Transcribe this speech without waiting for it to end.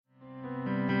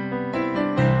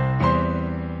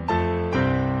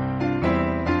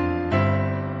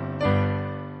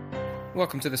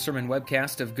Welcome to the sermon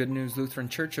webcast of Good News Lutheran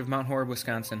Church of Mount Horeb,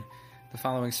 Wisconsin. The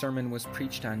following sermon was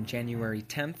preached on January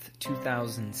 10th,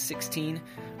 2016,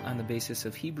 on the basis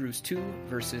of Hebrews 2,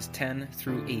 verses 10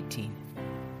 through 18.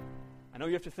 I know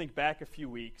you have to think back a few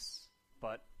weeks,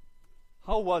 but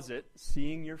how was it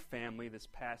seeing your family this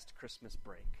past Christmas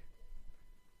break?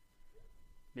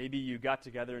 Maybe you got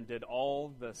together and did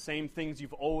all the same things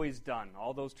you've always done,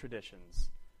 all those traditions.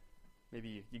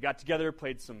 Maybe you got together,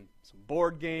 played some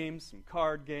board games, some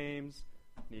card games.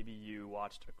 Maybe you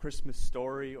watched A Christmas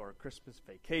Story or A Christmas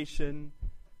Vacation.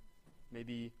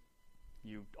 Maybe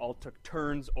you all took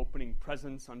turns opening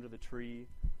presents under the tree.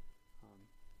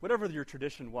 Whatever your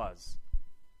tradition was,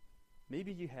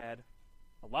 maybe you had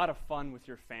a lot of fun with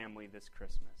your family this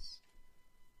Christmas.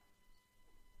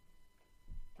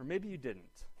 Or maybe you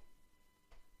didn't.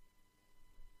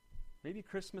 Maybe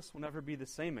Christmas will never be the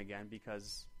same again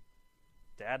because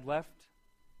Dad left,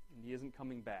 and he isn't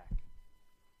coming back.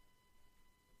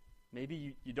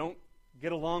 Maybe you don't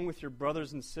get along with your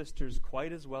brothers and sisters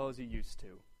quite as well as you used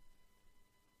to.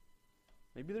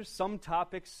 Maybe there's some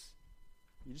topics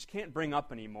you just can't bring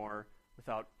up anymore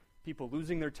without people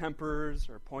losing their tempers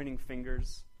or pointing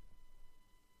fingers.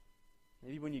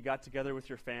 Maybe when you got together with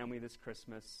your family this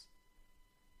Christmas,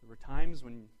 there were times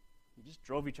when you just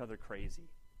drove each other crazy.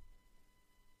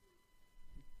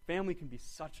 Family can be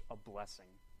such a blessing.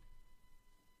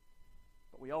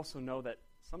 But we also know that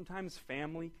sometimes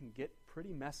family can get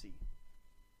pretty messy.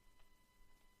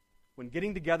 When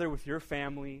getting together with your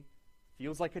family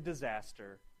feels like a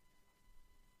disaster,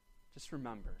 just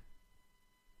remember,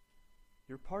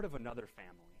 you're part of another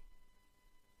family.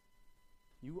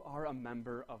 You are a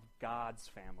member of God's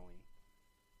family.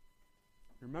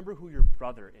 Remember who your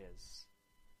brother is.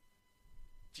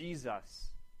 Jesus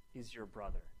is your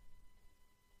brother.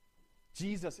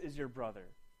 Jesus is your brother.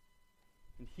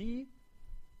 And he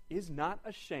is not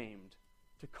ashamed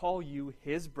to call you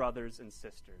his brothers and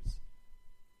sisters.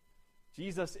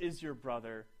 Jesus is your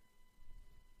brother.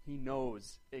 He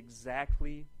knows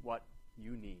exactly what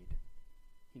you need.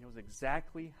 He knows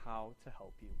exactly how to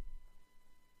help you.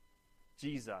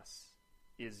 Jesus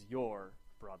is your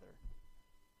brother.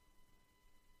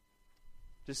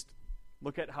 Just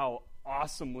look at how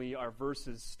awesomely our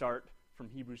verses start from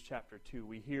Hebrews chapter 2.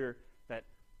 We hear that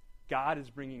God is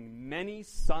bringing many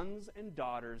sons and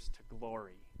daughters to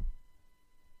glory.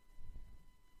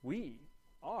 We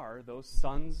are those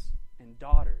sons and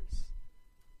daughters.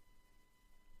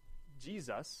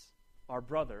 Jesus, our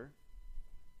brother,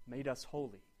 made us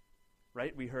holy.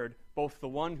 Right? We heard both the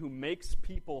one who makes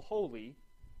people holy,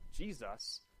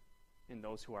 Jesus, and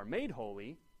those who are made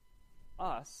holy,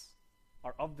 us,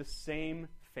 are of the same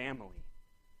family.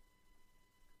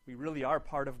 We really are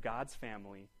part of God's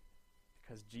family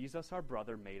because Jesus, our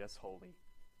brother, made us holy.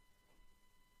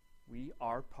 We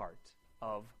are part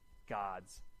of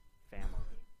God's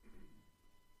family.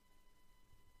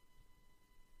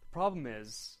 The problem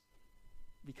is,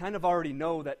 we kind of already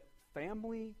know that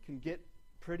family can get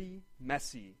pretty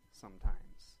messy sometimes.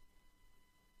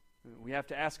 We have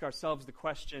to ask ourselves the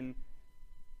question,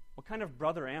 what kind of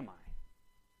brother am I?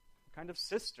 What kind of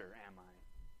sister am I?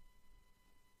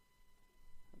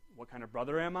 What kind of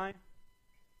brother am I?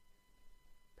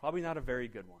 Probably not a very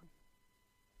good one.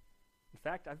 In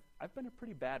fact, I've been a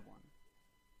pretty bad one.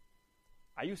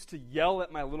 I used to yell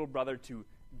at my little brother to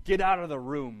get out of the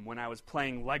room when I was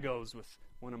playing Legos with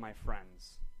one of my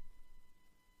friends.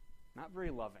 Not very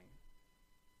loving.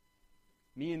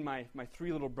 Me and my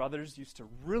three little brothers used to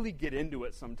really get into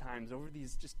it sometimes over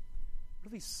these just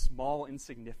really small,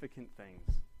 insignificant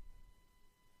things.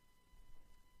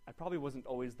 I probably wasn't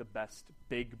always the best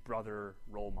big brother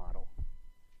role model.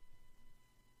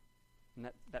 And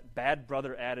that bad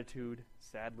brother attitude,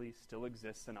 sadly, still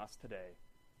exists in us today.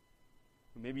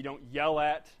 We maybe don't yell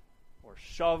at or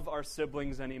shove our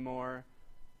siblings anymore,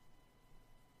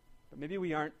 but maybe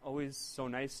we aren't always so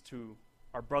nice to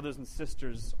our brothers and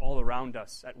sisters all around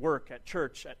us, at work, at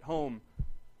church, at home.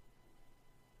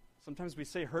 Sometimes we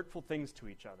say hurtful things to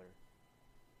each other.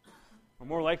 Or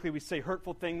more likely, we say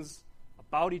hurtful things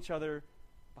about each other,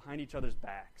 behind each other's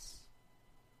backs.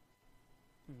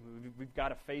 We've got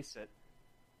to face it.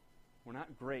 We're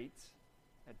not great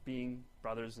at being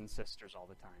brothers and sisters all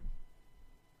the time.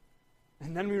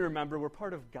 And then we remember we're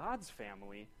part of God's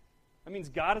family. That means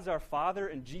God is our Father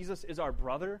and Jesus is our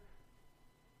brother.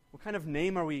 What kind of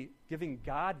name are we giving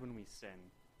God when we sin?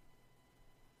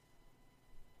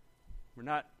 We're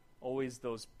not always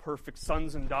those perfect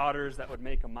sons and daughters that would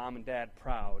make a mom and dad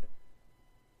proud.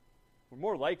 We're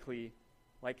more likely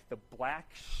like the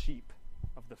black sheep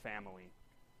of the family.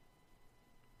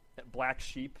 That black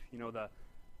sheep,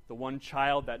 the the one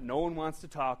child that no one wants to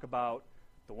talk about,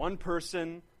 the one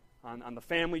person on the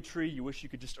family tree you wish you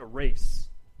could just erase.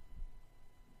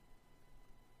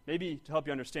 Maybe to help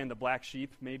you understand the black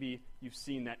sheep, maybe you've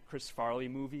seen that Chris Farley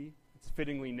movie. It's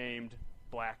fittingly named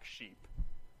Black Sheep.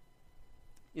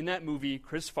 In that movie,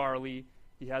 Chris Farley,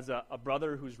 he has a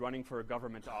brother who's running for a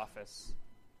government office.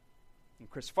 And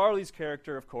Chris Farley's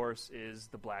character, of course, is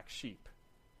the black sheep.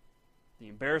 The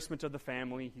embarrassment of the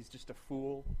family, he's just a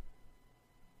fool.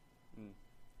 And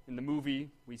in the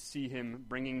movie, we see him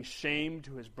bringing shame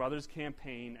to his brother's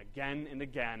campaign again and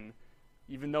again,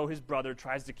 even though his brother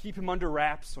tries to keep him under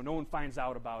wraps so no one finds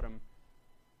out about him.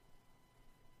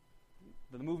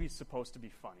 The movie's supposed to be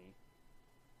funny.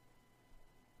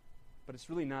 But it's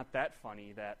really not that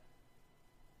funny that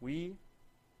we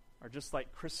are just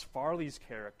like Chris Farley's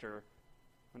character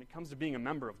when it comes to being a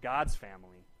member of God's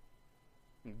family.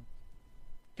 And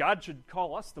God should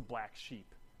call us the black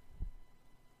sheep.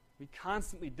 We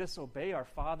constantly disobey our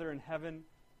Father in heaven.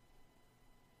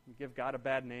 We give God a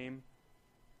bad name.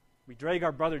 We drag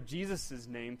our brother Jesus'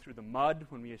 name through the mud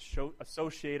when we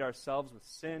associate ourselves with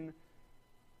sin.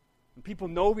 When people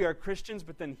know we are Christians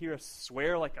but then hear us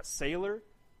swear like a sailor,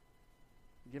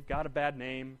 we give God a bad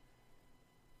name.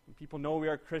 When people know we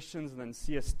are Christians and then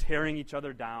see us tearing each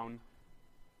other down,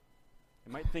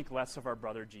 they might think less of our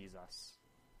brother Jesus.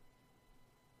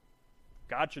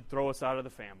 God should throw us out of the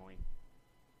family.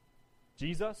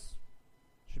 Jesus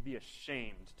should be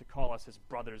ashamed to call us his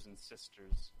brothers and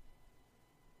sisters.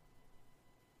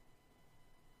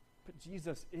 But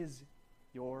Jesus is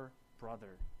your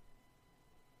brother.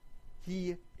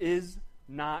 He is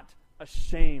not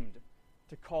ashamed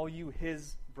to call you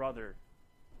his brother.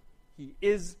 He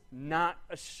is not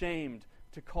ashamed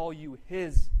to call you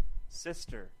his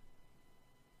sister.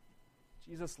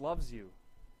 Jesus loves you.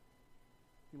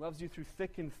 He loves you through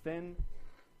thick and thin.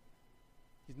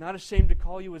 He's not ashamed to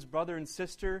call you his brother and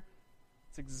sister.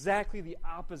 It's exactly the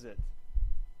opposite.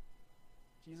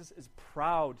 Jesus is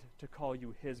proud to call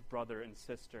you his brother and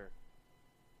sister.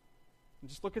 And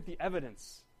just look at the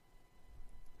evidence.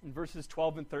 In verses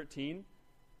 12 and 13,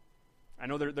 I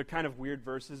know they're kind of weird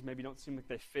verses, maybe don't seem like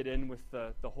they fit in with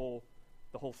the whole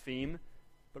theme,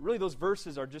 but really those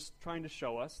verses are just trying to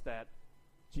show us that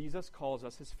Jesus calls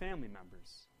us his family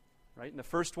members. Right? In the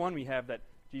first one, we have that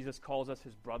Jesus calls us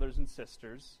his brothers and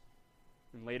sisters,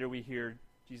 and later we hear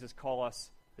Jesus call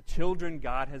us the children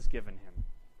God has given him.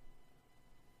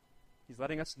 He's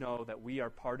letting us know that we are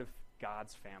part of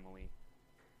God's family,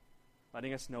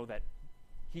 letting us know that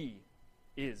he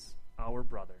is our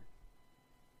brother.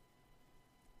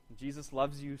 And Jesus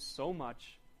loves you so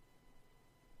much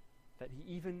that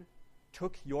he even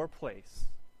took your place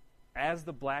as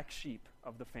the black sheep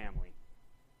of the family.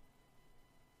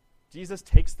 Jesus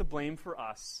takes the blame for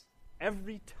us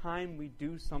every time we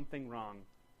do something wrong.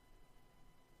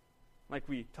 Like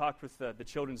we talked with the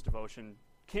children's devotion,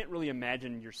 can't really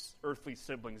imagine your earthly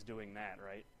siblings doing that,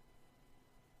 right?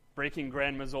 Breaking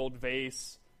grandma's old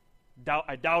vase.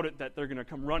 I doubt it that they're going to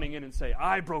come running in and say,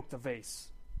 I broke the vase.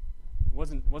 It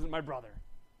wasn't my brother.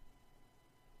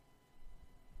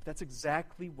 But that's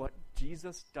exactly what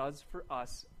Jesus does for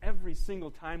us every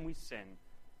single time we sin.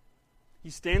 He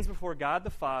stands before God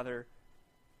the Father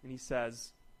and he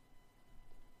says,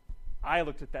 I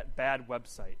looked at that bad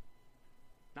website,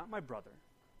 not my brother.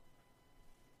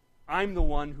 I'm the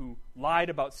one who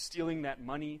lied about stealing that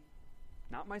money,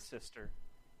 not my sister.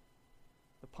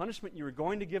 The punishment you were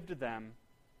going to give to them,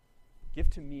 give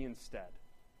to me instead.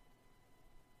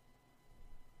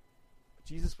 But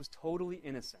Jesus was totally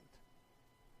innocent.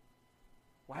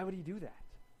 Why would he do that?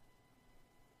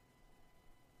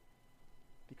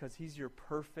 Because he's your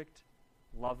perfect,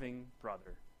 loving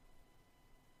brother.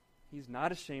 He's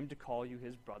not ashamed to call you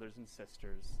his brothers and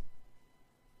sisters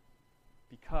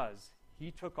because he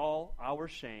took all our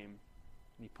shame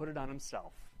and he put it on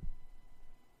himself.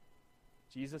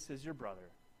 Jesus is your brother.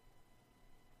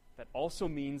 That also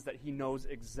means that he knows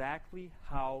exactly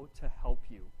how to help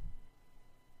you.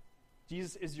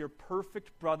 Jesus is your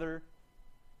perfect brother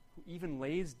who even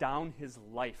lays down his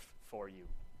life for you.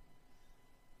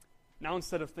 Now,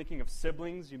 instead of thinking of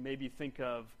siblings, you maybe think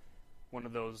of one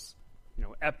of those,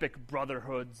 epic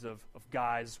brotherhoods of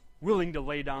guys willing to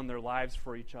lay down their lives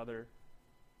for each other.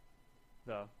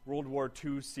 The World War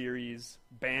II series,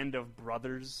 Band of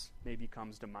Brothers, maybe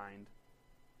comes to mind.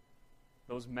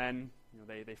 Those men,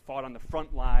 they fought on the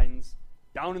front lines,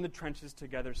 down in the trenches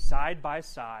together, side by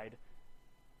side.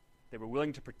 They were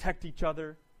willing to protect each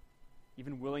other,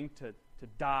 even willing to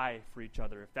die for each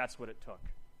other if that's what it took.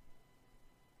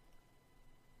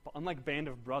 But unlike Band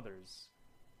of Brothers,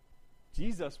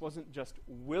 Jesus wasn't just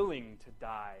willing to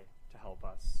die to help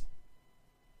us.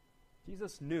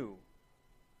 Jesus knew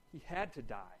he had to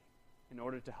die in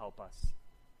order to help us.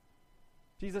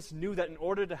 Jesus knew that in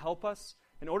order to help us,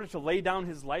 in order to lay down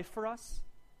his life for us,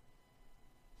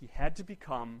 he had to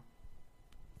become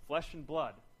flesh and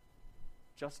blood,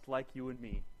 just like you and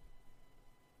me.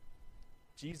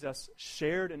 Jesus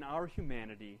shared in our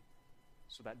humanity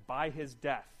so that by his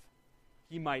death,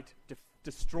 he might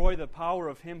destroy the power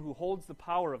of him who holds the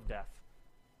power of death.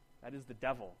 That is the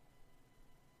devil.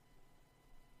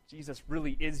 Jesus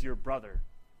really is your brother.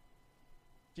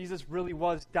 Jesus really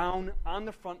was down on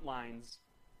the front lines,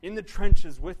 in the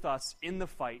trenches with us in the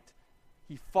fight.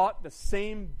 He fought the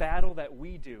same battle that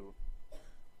we do.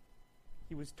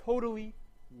 He was totally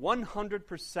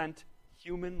 100%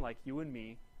 human like you and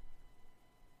me.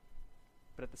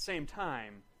 But at the same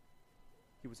time,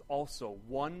 he was also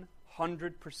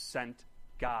 100%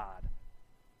 God.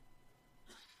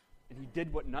 And he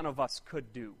did what none of us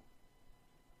could do.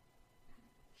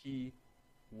 He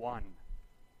won.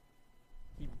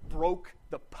 He broke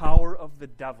the power of the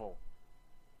devil.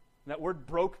 And that word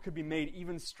broke could be made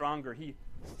even stronger. He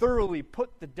thoroughly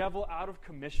put the devil out of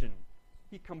commission.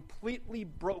 He completely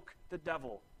broke the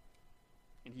devil.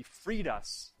 And he freed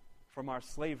us from our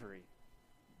slavery.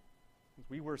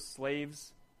 We were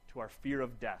slaves to our fear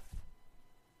of death.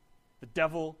 The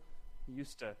devil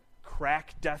used to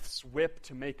crack death's whip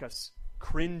to make us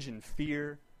cringe in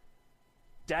fear.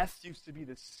 Death used to be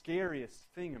the scariest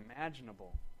thing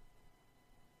imaginable.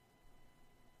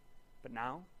 But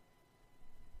now,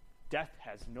 death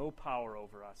has no power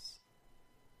over us.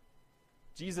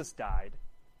 Jesus died,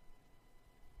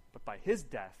 but by his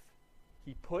death,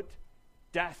 he put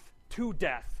death to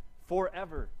death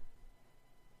forever.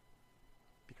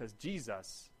 Because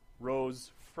Jesus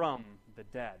rose from the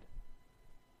dead.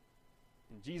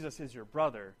 And Jesus is your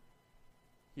brother.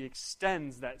 He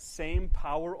extends that same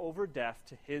power over death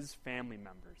to his family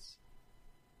members.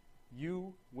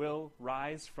 You will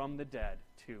rise from the dead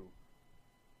too.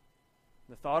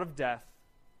 The thought of death,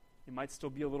 it might still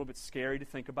be a little bit scary to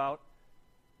think about,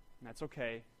 and that's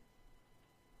okay.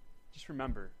 Just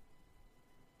remember,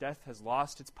 death has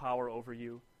lost its power over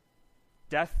you.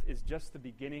 Death is just the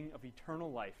beginning of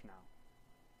eternal life now.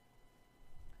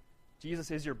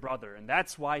 Jesus is your brother, and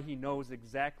that's why he knows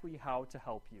exactly how to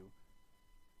help you.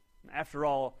 After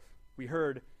all, we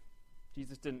heard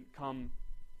Jesus didn't come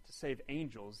to save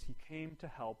angels. He came to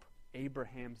help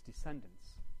Abraham's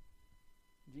descendants.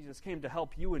 Jesus came to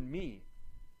help you and me.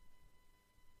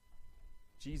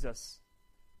 Jesus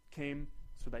came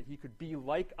so that he could be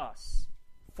like us,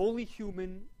 fully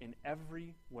human in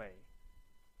every way.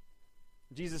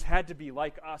 Jesus had to be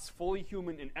like us, fully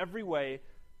human in every way,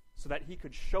 so that he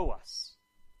could show us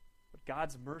what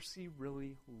God's mercy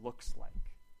really looks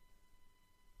like.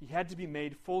 He had to be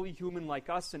made fully human like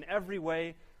us in every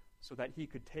way, so that he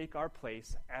could take our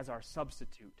place as our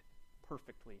substitute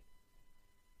perfectly.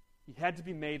 He had to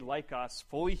be made like us,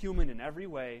 fully human in every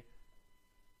way,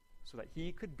 so that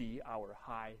he could be our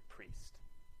high priest.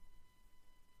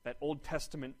 That Old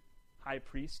Testament high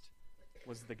priest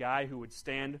was the guy who would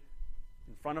stand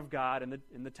in front of God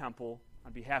in the temple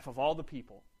on behalf of all the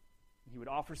people. He would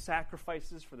offer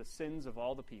sacrifices for the sins of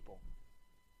all the people.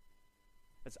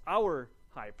 As our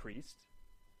high priest,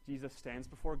 Jesus stands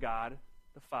before God,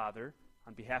 the Father,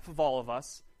 on behalf of all of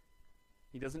us.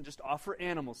 He doesn't just offer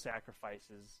animal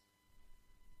sacrifices.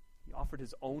 He offered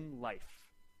his own life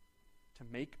to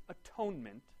make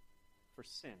atonement for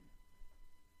sin.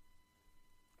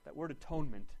 That word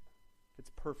atonement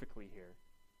fits perfectly here.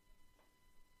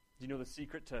 Do you know the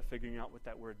secret to figuring out what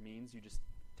that word means? You just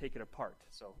take it apart.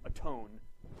 So, atone,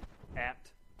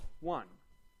 at one.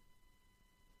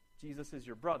 Jesus is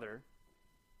your brother.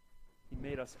 He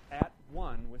made us at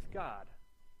one with God.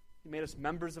 He made us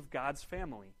members of God's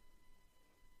family.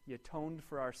 He atoned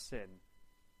for our sin.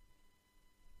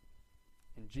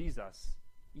 And Jesus,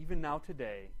 even now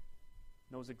today,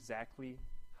 knows exactly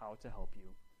how to help you.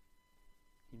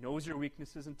 He knows your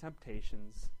weaknesses and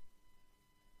temptations.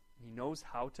 He knows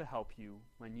how to help you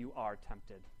when you are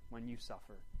tempted, when you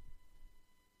suffer.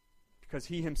 Because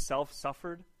he himself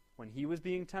suffered when he was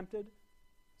being tempted,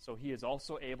 so he is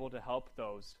also able to help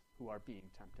those who are being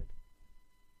tempted.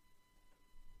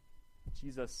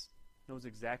 Jesus knows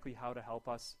exactly how to help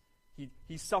us.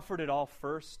 He suffered it all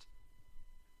first.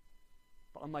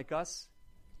 But unlike us,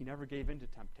 he never gave in to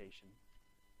temptation.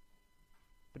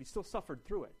 But he still suffered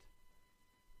through it.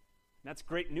 And that's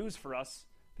great news for us,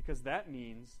 because that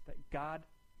means that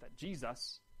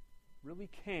Jesus, really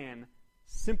can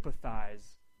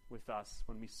sympathize with us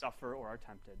when we suffer or are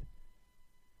tempted.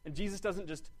 And Jesus doesn't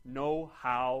just know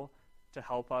how to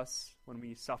help us when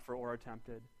we suffer or are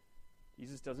tempted.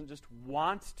 Jesus doesn't just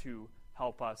want to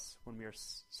help us when we are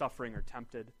suffering or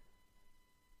tempted.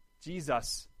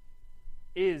 Jesus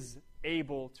is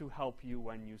able to help you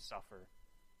when you suffer.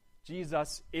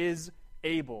 Jesus is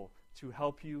able to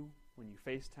help you when you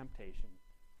face temptation.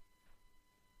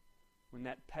 When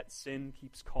that pet sin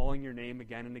keeps calling your name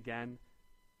again and again,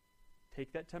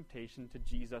 take that temptation to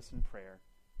Jesus in prayer.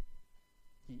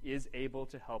 He is able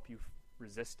to help you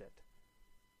resist it.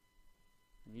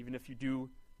 And even if you do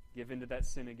give into that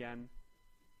sin again,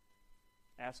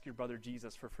 ask your brother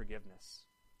Jesus for forgiveness.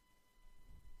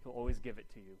 He'll always give it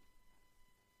to you.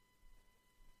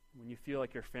 When you feel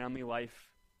like your family life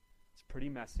is pretty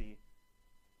messy,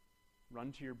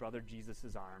 run to your brother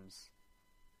Jesus' arms.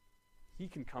 He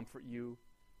can comfort you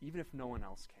even if no one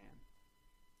else can.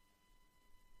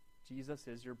 Jesus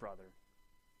is your brother.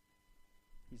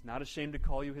 He's not ashamed to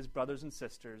call you his brothers and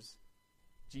sisters.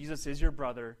 Jesus is your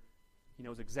brother. He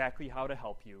knows exactly how to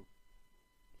help you.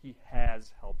 He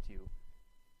has helped you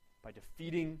by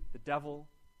defeating the devil,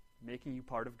 making you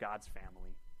part of God's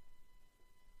family.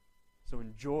 So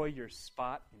enjoy your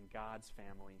spot in God's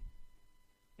family.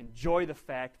 Enjoy the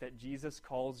fact that Jesus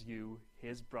calls you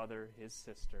his brother, his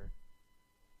sister.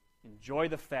 Enjoy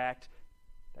the fact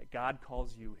that God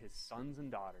calls you his sons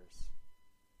and daughters.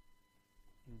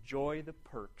 Enjoy the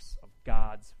perks of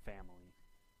God's family.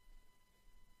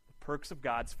 The perks of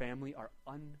God's family are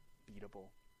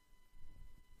unbeatable.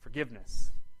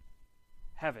 Forgiveness,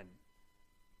 heaven,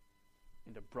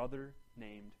 and a brother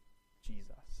named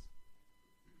Jesus.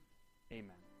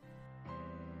 Amen.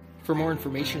 For more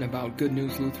information about Good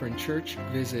News Lutheran Church,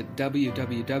 visit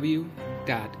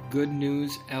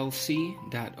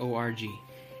www.goodnewslc.org.